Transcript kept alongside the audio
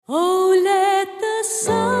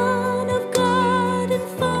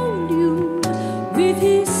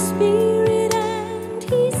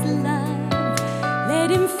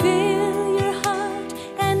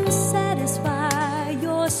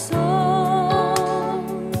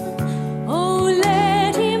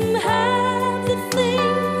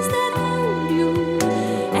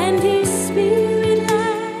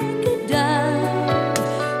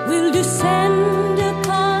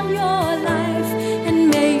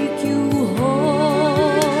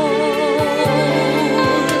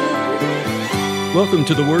Welcome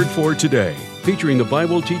to the Word for Today, featuring the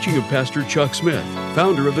Bible teaching of Pastor Chuck Smith,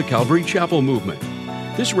 founder of the Calvary Chapel Movement.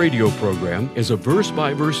 This radio program is a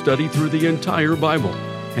verse-by-verse study through the entire Bible.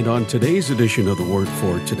 And on today's edition of the Word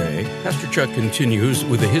for Today, Pastor Chuck continues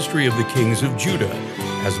with the history of the kings of Judah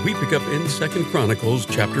as we pick up in 2 Chronicles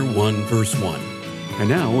chapter 1, verse 1. And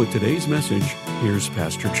now, with today's message, here's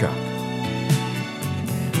Pastor Chuck.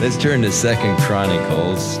 Let's turn to 2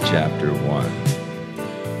 Chronicles chapter 1.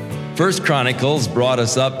 1 Chronicles brought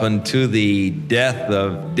us up unto the death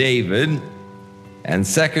of David, and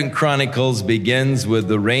 2 Chronicles begins with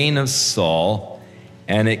the reign of Saul,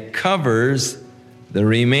 and it covers the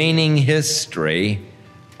remaining history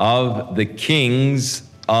of the kings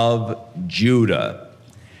of Judah.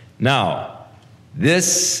 Now,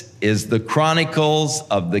 this is the Chronicles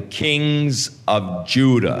of the kings of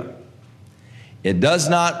Judah. It does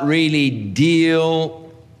not really deal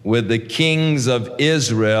with the kings of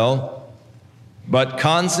Israel, but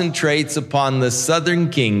concentrates upon the southern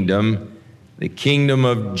kingdom, the kingdom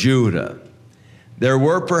of Judah. There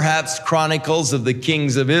were perhaps chronicles of the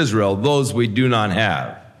kings of Israel, those we do not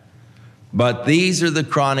have. But these are the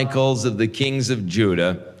chronicles of the kings of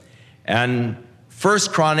Judah. And 1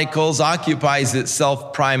 Chronicles occupies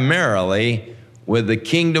itself primarily with the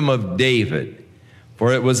kingdom of David.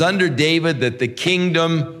 For it was under David that the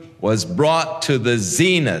kingdom was brought to the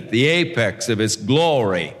zenith, the apex of its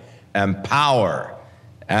glory and power.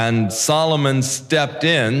 And Solomon stepped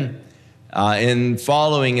in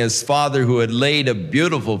following his father, who had laid a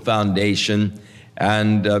beautiful foundation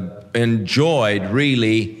and enjoyed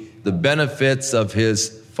really the benefits of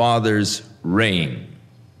his father's reign.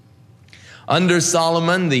 Under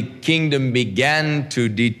Solomon, the kingdom began to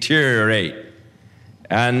deteriorate.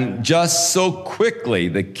 And just so quickly,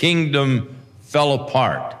 the kingdom fell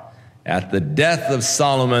apart. At the death of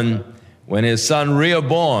Solomon, when his son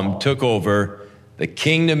Rehoboam took over, the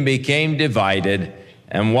kingdom became divided,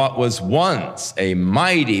 and what was once a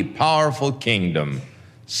mighty, powerful kingdom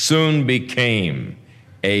soon became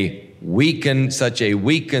such a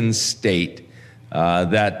weakened state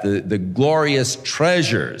that the glorious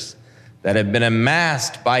treasures that had been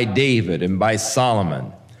amassed by David and by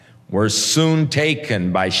Solomon were soon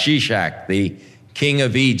taken by Shishak, the king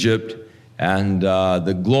of Egypt, and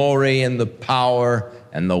the glory and the power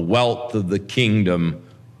and the wealth of the kingdom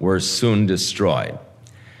were soon destroyed.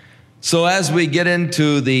 So as we get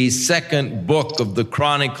into the second book of the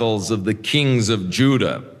Chronicles of the kings of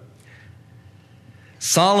Judah,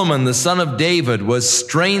 Solomon, the son of David, was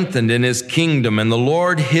strengthened in his kingdom, and the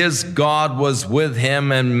Lord his God was with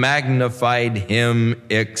him and magnified him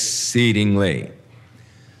exceedingly.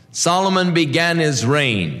 Solomon began his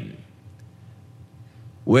reign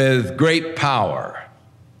with great power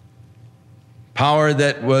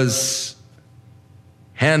that was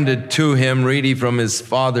handed to him really from his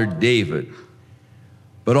father David,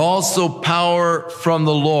 but also power from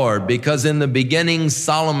the Lord, because in the beginning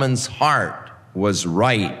Solomon's heart was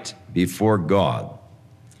right before God.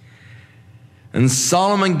 And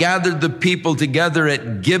Solomon gathered the people together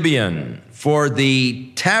at Gibeon, for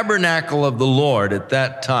the tabernacle of the Lord at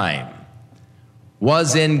that time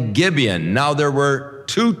was in Gibeon. Now there were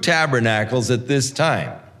 2 tabernacles at this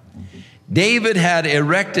time. David had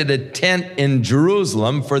erected a tent in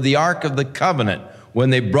Jerusalem for the Ark of the Covenant. When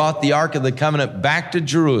they brought the Ark of the Covenant back to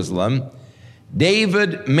Jerusalem,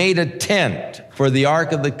 David made a tent for the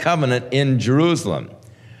Ark of the Covenant in Jerusalem.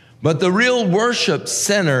 But the real worship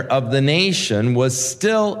center of the nation was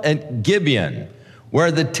still at Gibeon,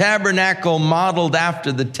 where the tabernacle modeled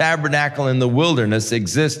after the tabernacle in the wilderness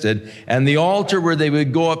existed, and the altar where they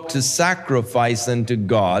would go up to sacrifice unto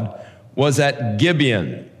God was at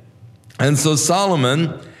Gibeon. And so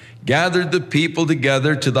Solomon gathered the people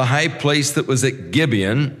together to the high place that was at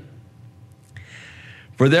Gibeon,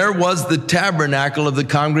 for there was the tabernacle of the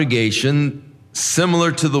congregation,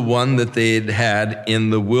 similar to the one that they had had in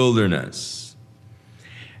the wilderness.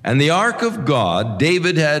 And the ark of God,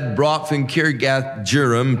 David had brought from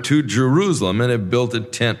Kirjath-jearim to Jerusalem and had built a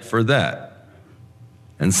tent for that.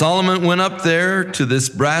 And Solomon went up there to this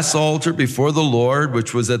brass altar before the Lord,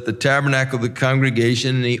 which was at the tabernacle of the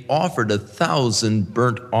congregation, and he offered 1,000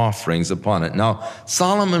 burnt offerings upon it. Now,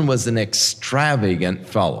 Solomon was an extravagant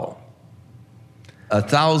fellow.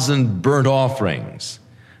 1,000 burnt offerings.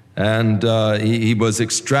 And he was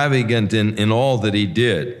extravagant in all that he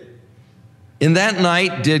did. In that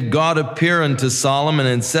night did God appear unto Solomon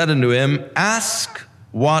and said unto him, "Ask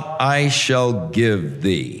what I shall give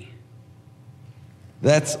thee."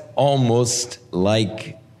 That's almost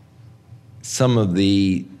like some of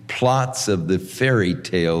the plots of the fairy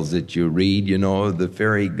tales that you read, the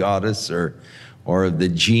fairy goddess or or of the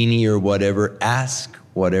genie or whatever. Ask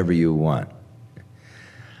whatever you want.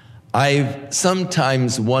 I've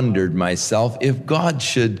sometimes wondered myself if God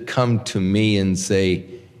should come to me and say,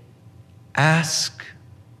 ask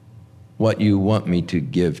what you want me to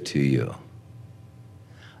give to you.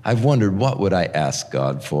 I've wondered, what would I ask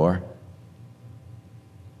God for?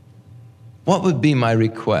 What would be my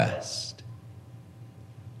request?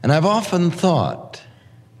 And I've often thought,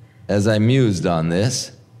 as I mused on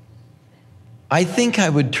this, I think I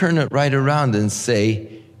would turn it right around and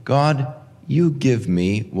say, God, you give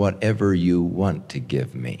me whatever you want to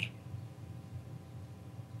give me.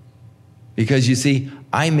 Because you see,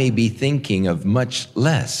 I may be thinking of much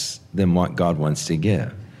less than what God wants to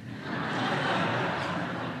give.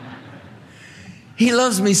 He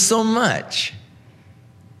loves me so much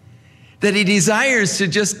that he desires to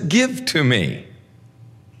just give to me.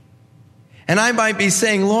 And I might be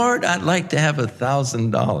saying, Lord, I'd like to have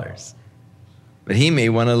 $1,000. But he may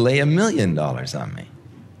want to lay $1 million on me.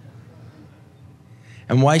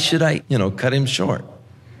 And why should I, cut him short?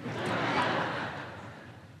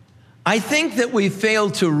 I think that we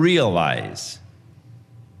fail to realize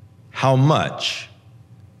how much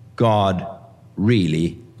God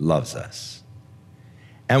really loves us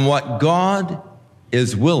and what God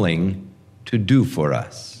is willing to do for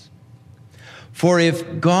us. For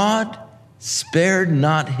if God spared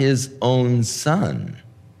not his own Son,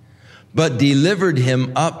 but delivered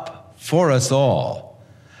him up for us all,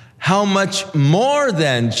 how much more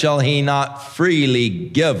then shall he not freely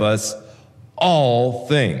give us all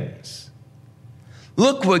things?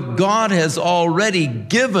 Look what God has already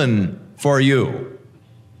given for you.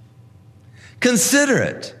 Consider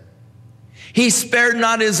it. He spared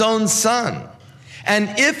not his own Son.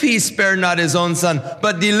 And if he spared not his own Son,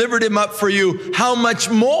 but delivered him up for you, how much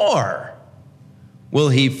more will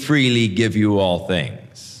he freely give you all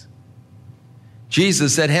things?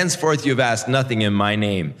 Jesus said, henceforth you've asked nothing in my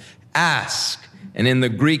name. Ask. And in the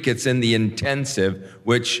Greek, it's in the intensive,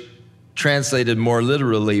 which translated more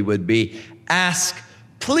literally would be, ask,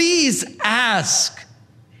 please ask,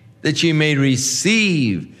 that ye may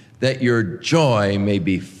receive, that your joy may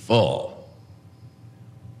be full.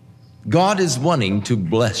 God is wanting to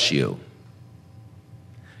bless you.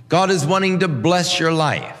 God is wanting to bless your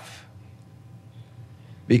life.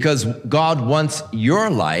 Because God wants your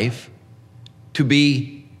life to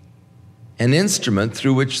be an instrument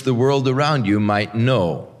through which the world around you might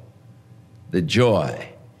know the joy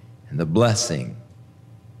and the blessing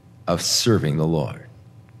of serving the Lord.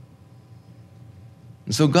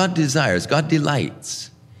 And so God desires, God delights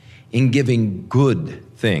in giving good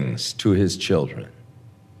things to his children.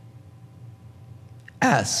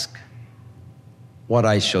 Ask what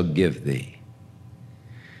I shall give thee.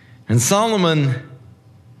 And Solomon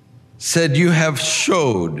said, you have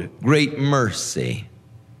showed great mercy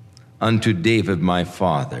unto David my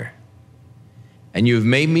father, and you have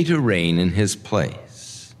made me to reign in his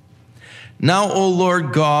place. Now, O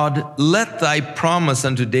Lord God, let thy promise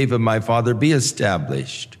unto David my father be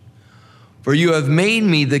established. For you have made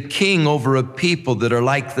me the king over a people that are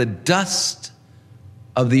like the dust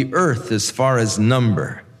of the earth as far as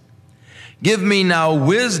number. Give me now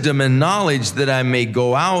wisdom and knowledge that I may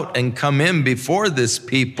go out and come in before this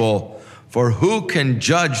people. For who can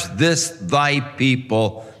judge this thy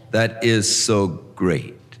people that is so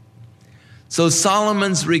great? So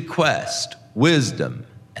Solomon's request, wisdom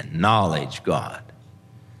and knowledge, God,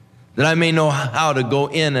 that I may know how to go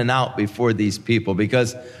in and out before these people,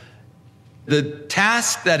 because the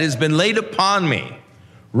task that has been laid upon me,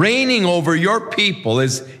 reigning over your people,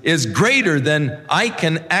 is greater than I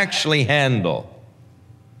can actually handle.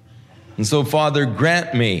 And so, Father,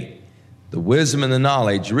 grant me the wisdom and the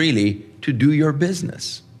knowledge really to do your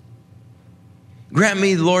business. Grant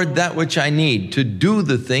me, Lord, that which I need to do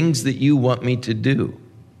the things that you want me to do.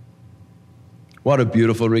 What a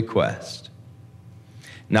beautiful request.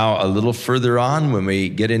 Now, a little further on, when we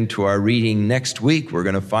get into our reading next week, we're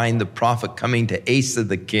going to find the prophet coming to Asa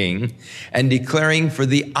the king and declaring, for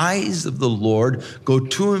the eyes of the Lord go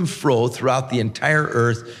to and fro throughout the entire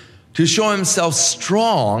earth to show himself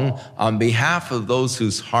strong on behalf of those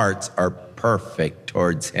whose hearts are perfect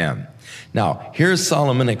towards him. Now, here's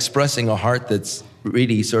Solomon expressing a heart that's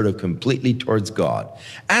really sort of completely towards God.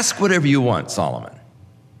 Ask whatever you want, Solomon.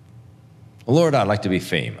 Lord, I'd like to be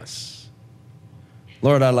famous.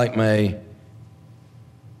 Lord, I'd like my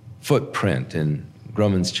footprint in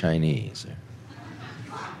Grumman's Chinese.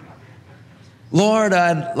 Lord,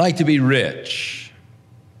 I'd like to be rich.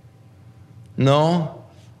 No,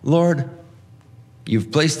 Lord,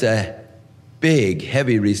 you've placed a big,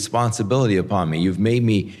 heavy responsibility upon me. You've made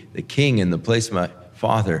me the king in the place of my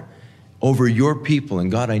father. over your people.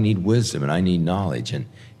 And God, I need wisdom and I need knowledge and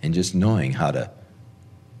just knowing how to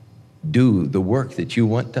do the work that you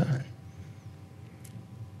want done.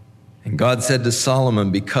 And God said to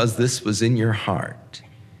Solomon, because this was in your heart,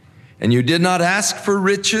 and you did not ask for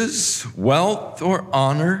riches, wealth, or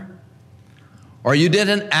honor, or you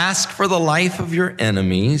didn't ask for the life of your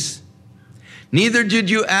enemies, neither did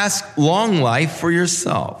you ask long life for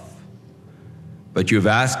yourself, but you've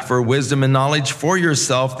asked for wisdom and knowledge for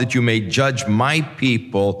yourself, that you may judge my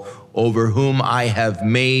people over whom I have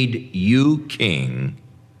made you king.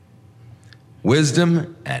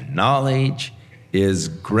 Wisdom and knowledge is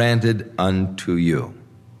granted unto you.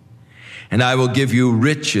 And I will give you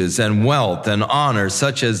riches and wealth and honor,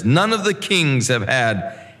 such as none of the kings have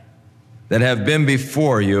had that have been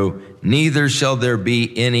before you, neither shall there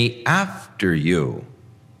be any after you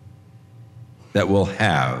that will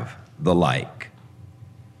have the like.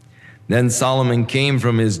 Then Solomon came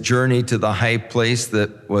from his journey to the high place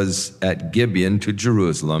that was at Gibeon to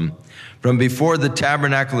Jerusalem, from before the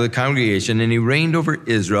tabernacle of the congregation, and he reigned over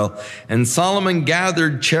Israel. And Solomon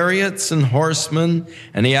gathered chariots and horsemen,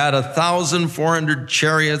 and he had 1,400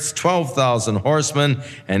 chariots, 12,000 horsemen,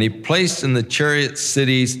 and he placed in the chariot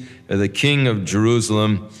cities the king of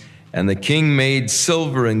Jerusalem. And the king made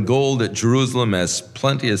silver and gold at Jerusalem as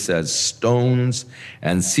plenteous as stones,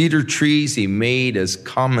 and cedar trees he made as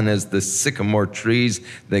common as the sycamore trees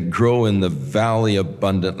that grow in the valley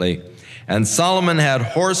abundantly. And Solomon had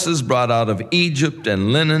horses brought out of Egypt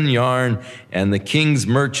and linen yarn, and the king's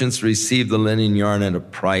merchants received the linen yarn at a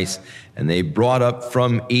price. And they brought up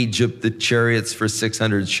from Egypt the chariots for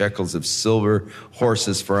 600 shekels of silver,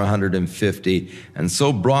 horses for 150. And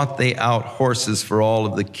so brought they out horses for all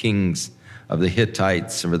of the kings of the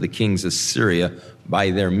Hittites and for the kings of Syria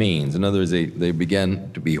by their means. In other words, they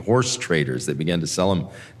began to be horse traders. They began to sell them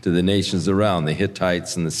to the nations around, the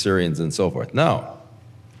Hittites and the Syrians and so forth. Now,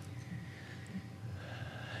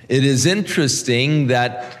 it is interesting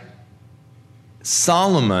that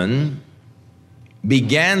Solomon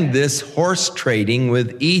began this horse trading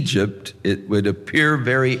with Egypt, it would appear,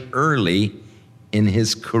 very early in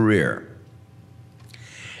his career.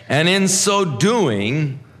 And in so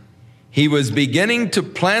doing, he was beginning to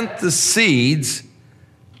plant the seeds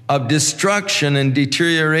of destruction and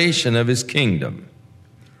deterioration of his kingdom.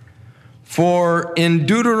 For in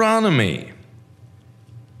Deuteronomy,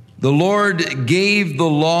 the Lord gave the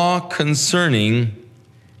law concerning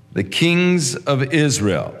the kings of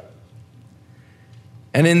Israel.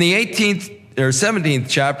 And in the 18th or 17th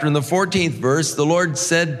chapter, in the 14th verse, the Lord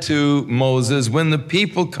said to Moses, when the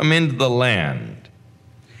people come into the land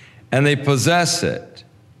and they possess it,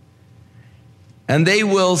 and they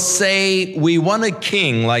will say, we want a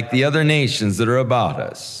king like the other nations that are about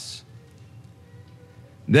us.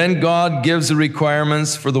 Then God gives the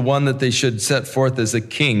requirements for the one that they should set forth as a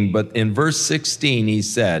king. But in verse 16, he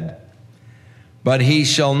said, but he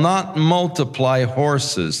shall not multiply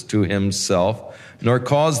horses to himself, nor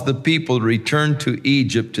cause the people to return to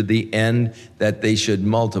Egypt to the end that they should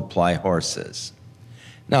multiply horses.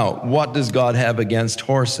 Now, what does God have against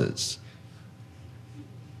horses?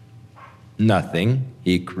 Nothing.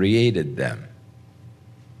 He created them.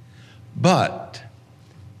 But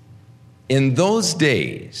in those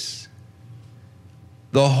days,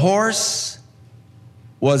 the horse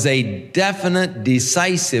was a definite,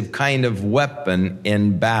 decisive kind of weapon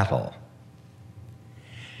in battle.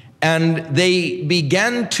 And they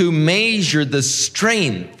began to measure the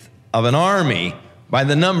strength of an army by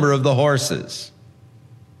the number of the horses.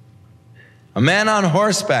 A man on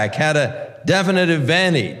horseback had a definite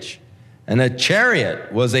advantage, and a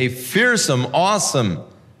chariot was a fearsome, awesome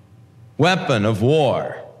weapon of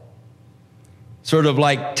war. Sort of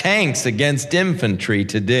like tanks against infantry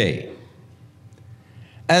today.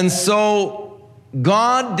 And so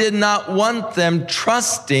God did not want them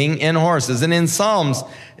trusting in horses. And in Psalms,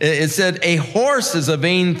 it said, a horse is a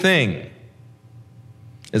vain thing,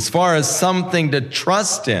 as far as something to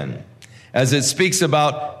trust in, as it speaks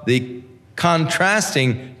about the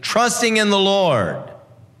contrasting, trusting in the Lord.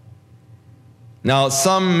 Now,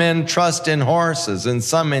 some men trust in horses and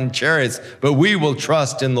some in chariots, but we will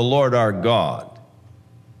trust in the Lord our God.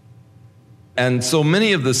 And so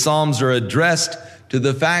many of the Psalms are addressed to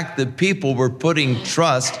the fact that people were putting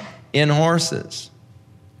trust in horses.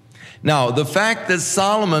 Now, the fact that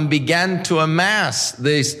Solomon began to amass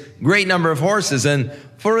this great number of horses, and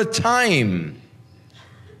for a time,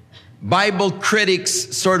 Bible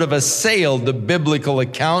critics sort of assailed the biblical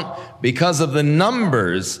account because of the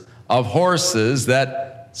numbers of horses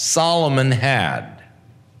that Solomon had.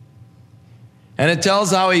 And it tells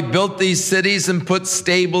how he built these cities and put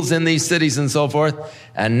stables in these cities and so forth.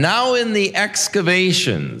 And now in the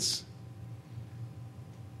excavations,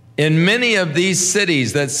 in many of these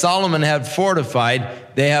cities that Solomon had fortified,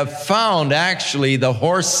 they have found actually the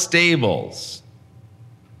horse stables.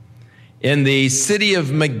 In the city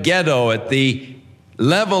of Megiddo, at the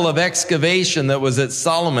level of excavation that was at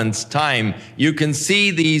Solomon's time, you can see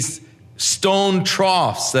these stone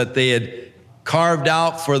troughs that they had carved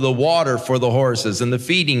out for the water for the horses, and the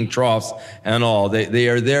feeding troughs and all. They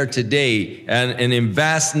are there today and in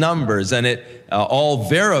vast numbers, and it all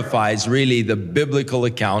verifies really the biblical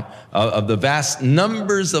account of the vast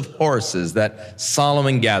numbers of horses that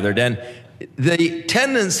Solomon gathered. And the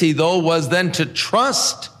tendency, though, was then to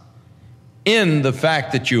trust in the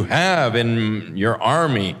fact that you have in your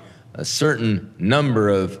army a certain number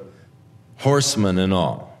of horsemen and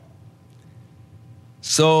all.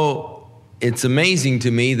 So it's amazing to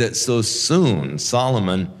me that so soon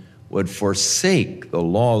Solomon would forsake the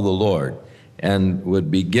law of the Lord and would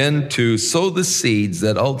begin to sow the seeds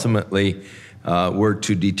that ultimately were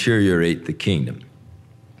to deteriorate the kingdom.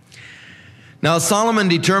 Now Solomon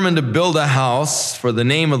determined to build a house for the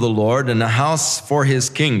name of the Lord and a house for his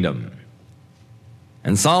kingdom.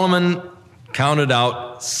 And Solomon counted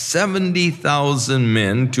out 70,000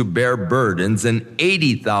 men to bear burdens and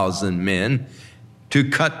 80,000 men to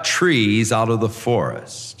cut trees out of the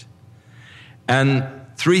forest, and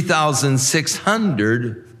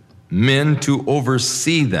 3,600 men to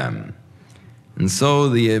oversee them. And so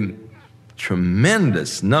the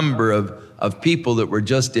tremendous number of people that were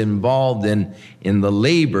just involved in the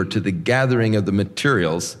labor to the gathering of the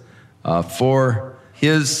materials for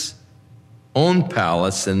his own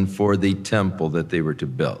palace and for the temple that they were to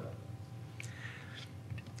build.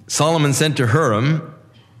 Solomon sent to Huram,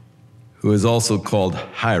 who is also called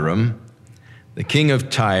Hiram, the king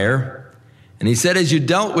of Tyre, and he said, as you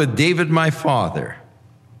dealt with David my father,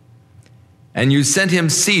 and you sent him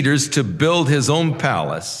cedars to build his own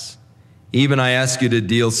palace, even I ask you to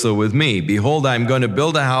deal so with me. Behold, I am going to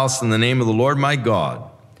build a house in the name of the Lord my God,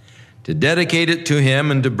 to dedicate it to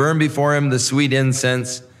him and to burn before him the sweet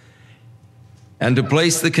incense, and to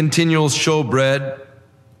place the continual showbread,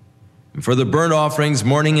 and for the burnt offerings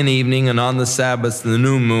morning and evening, and on the Sabbaths and the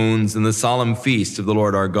new moons and the solemn feast of the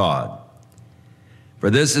Lord our God. For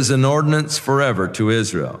this is an ordinance forever to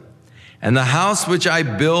Israel. And the house which I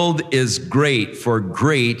build is great, for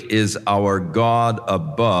great is our God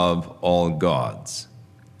above all gods.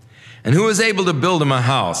 And who is able to build him a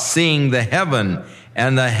house, seeing the heaven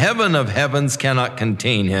and the heaven of heavens cannot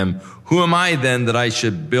contain him? Who am I then that I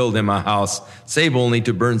should build him a house, save only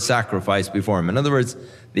to burn sacrifice before him? In other words,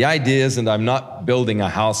 the idea isn't I'm not building a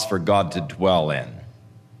house for God to dwell in.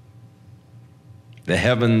 The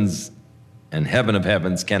heavens and heaven of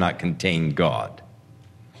heavens cannot contain God.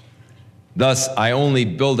 Thus, I only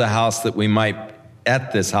build a house that we might,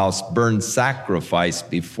 at this house, burn sacrifice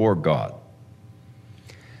before God.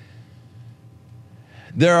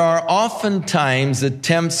 There are oftentimes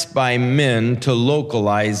attempts by men to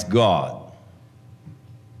localize God.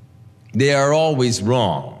 They are always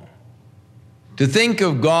wrong. To think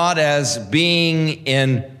of God as being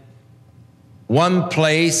in one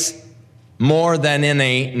place more than in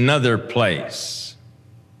another place.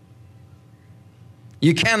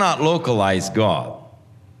 You cannot localize God.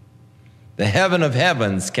 The heaven of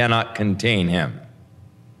heavens cannot contain him.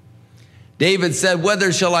 David said,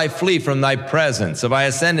 whither shall I flee from thy presence? If I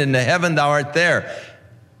ascend into heaven, thou art there.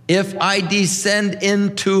 If I descend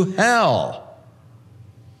into hell,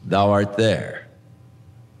 thou art there.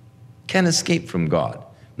 Can't escape from God,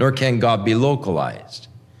 nor can God be localized.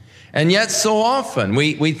 And yet so often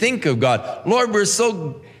we think of God, Lord, we're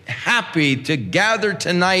so happy to gather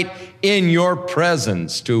tonight in your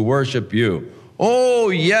presence to worship you. Oh,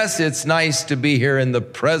 yes, it's nice to be here in the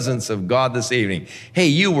presence of God this evening. Hey,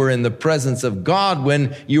 you were in the presence of God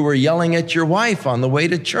when you were yelling at your wife on the way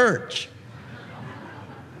to church.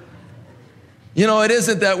 You know, it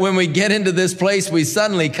isn't that when we get into this place, we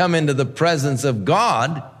suddenly come into the presence of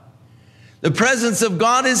God. The presence of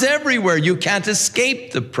God is everywhere. You can't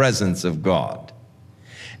escape the presence of God.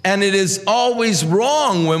 And it is always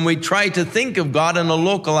wrong when we try to think of God in a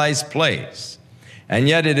localized place. And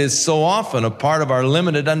yet it is so often a part of our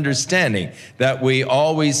limited understanding that we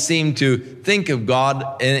always seem to think of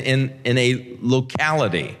God in a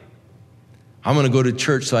locality. I'm going to go to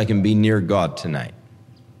church so I can be near God tonight.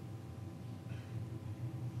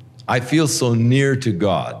 I feel so near to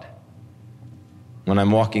God when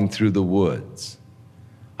I'm walking through the woods.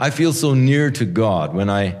 I feel so near to God when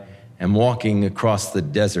I am walking across the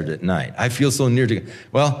desert at night. I feel so near to God.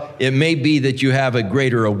 Well, it may be that you have a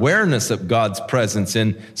greater awareness of God's presence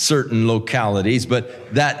in certain localities,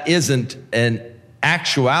 but that isn't an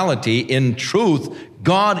actuality. In truth,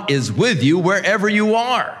 God is with you wherever you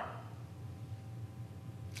are.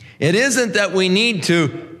 It isn't that we need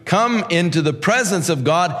to come into the presence of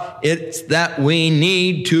God. It's that we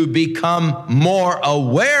need to become more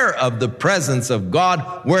aware of the presence of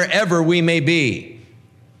God wherever we may be.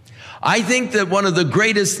 I think that one of the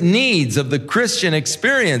greatest needs of the Christian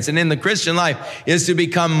experience and in the Christian life is to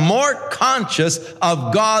become more conscious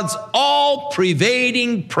of God's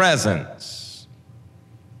all-pervading presence.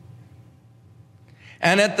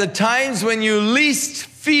 And at the times when you least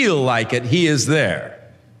feel like it, He is there.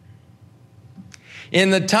 In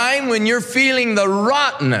the time when you're feeling the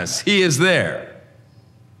rottenness, He is there.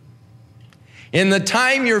 In the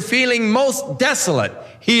time you're feeling most desolate,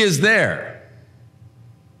 He is there.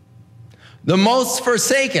 The most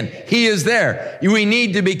forsaken, He is there. We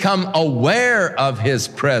need to become aware of His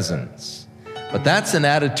presence. But that's an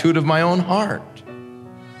attitude of my own heart.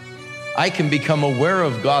 I can become aware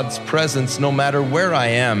of God's presence no matter where I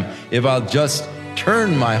am if I'll just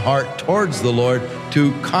turn my heart towards the Lord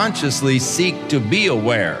to consciously seek to be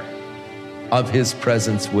aware of His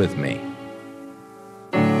presence with me.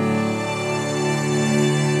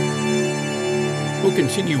 We'll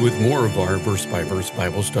continue with more of our verse-by-verse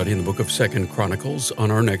Bible study in the book of 2 Chronicles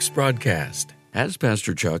on our next broadcast, as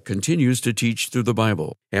Pastor Chuck continues to teach through the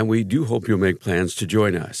Bible, and we do hope you'll make plans to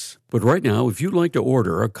join us. But right now, if you'd like to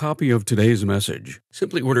order a copy of today's message,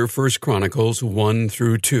 simply order 1 Chronicles 1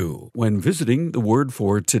 through 2 when visiting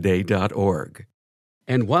thewordfortoday.org.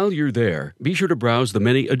 And while you're there, be sure to browse the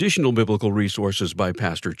many additional biblical resources by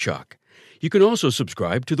Pastor Chuck. You can also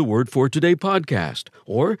subscribe to the Word for Today podcast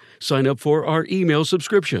or sign up for our email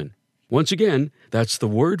subscription. Once again, that's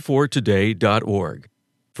thewordfortoday.org.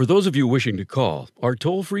 For those of you wishing to call, our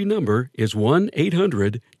toll-free number is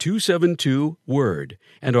 1-800-272-WORD,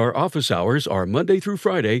 and our office hours are Monday through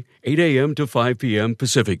Friday, 8 a.m. to 5 p.m.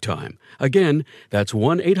 Pacific Time. Again, that's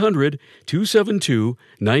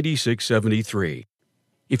 1-800-272-9673.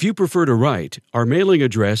 If you prefer to write, our mailing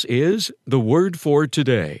address is The Word for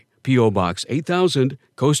Today, P.O. Box 8000,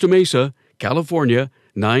 Costa Mesa, California,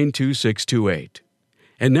 92628.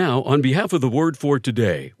 And now, on behalf of the Word for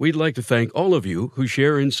Today, we'd like to thank all of you who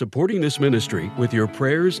share in supporting this ministry with your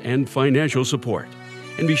prayers and financial support.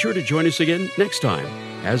 And be sure to join us again next time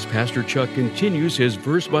as Pastor Chuck continues his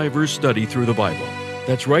verse-by-verse study through the Bible.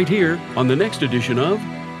 That's right here on the next edition of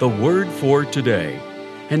The Word for Today.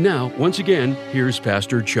 And now, once again, here's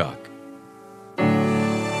Pastor Chuck.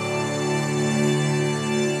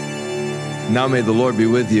 Now may the Lord be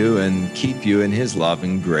with you and keep you in His love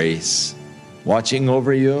and grace, watching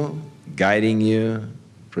over you, guiding you,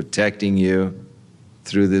 protecting you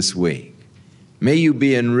through this week. May you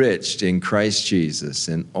be enriched in Christ Jesus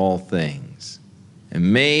in all things.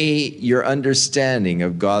 And may your understanding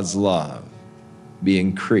of God's love be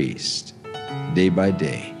increased day by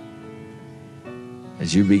day.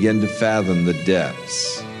 As you begin to fathom the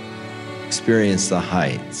depths, experience the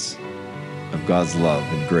heights of God's love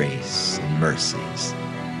and grace and mercies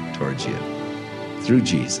towards you through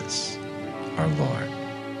Jesus, our Lord.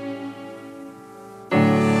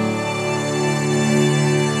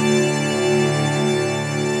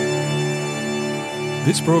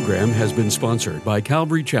 This program has been sponsored by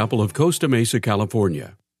Calvary Chapel of Costa Mesa,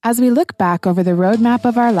 California. As we look back over the roadmap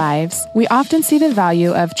of our lives, we often see the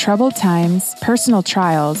value of troubled times, personal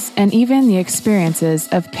trials, and even the experiences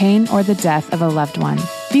of pain or the death of a loved one.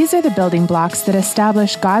 These are the building blocks that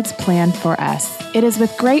establish God's plan for us. It is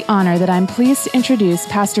with great honor that I'm pleased to introduce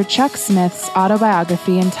Pastor Chuck Smith's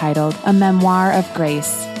autobiography entitled A Memoir of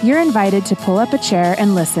Grace. You're invited to pull up a chair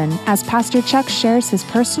and listen as Pastor Chuck shares his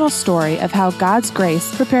personal story of how God's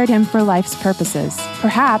grace prepared him for life's purposes.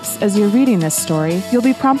 Perhaps, as you're reading this story, you'll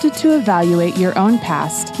be prompted to evaluate your own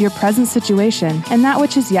past, your present situation, and that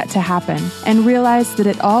which is yet to happen, and realize that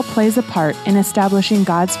it all plays a part in establishing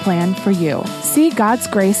God's plan for you. See God's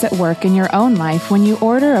grace at work in your own life when you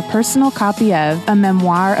order a personal copy of A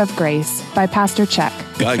Memoir of Grace by Pastor Chuck.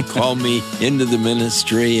 God called me into the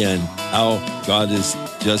ministry and how God has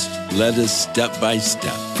just led us step by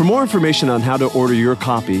step. For more information on how to order your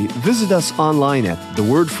copy, visit us online at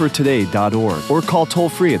thewordfortoday.org or call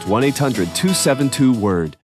toll-free at 1-800-272-WORD.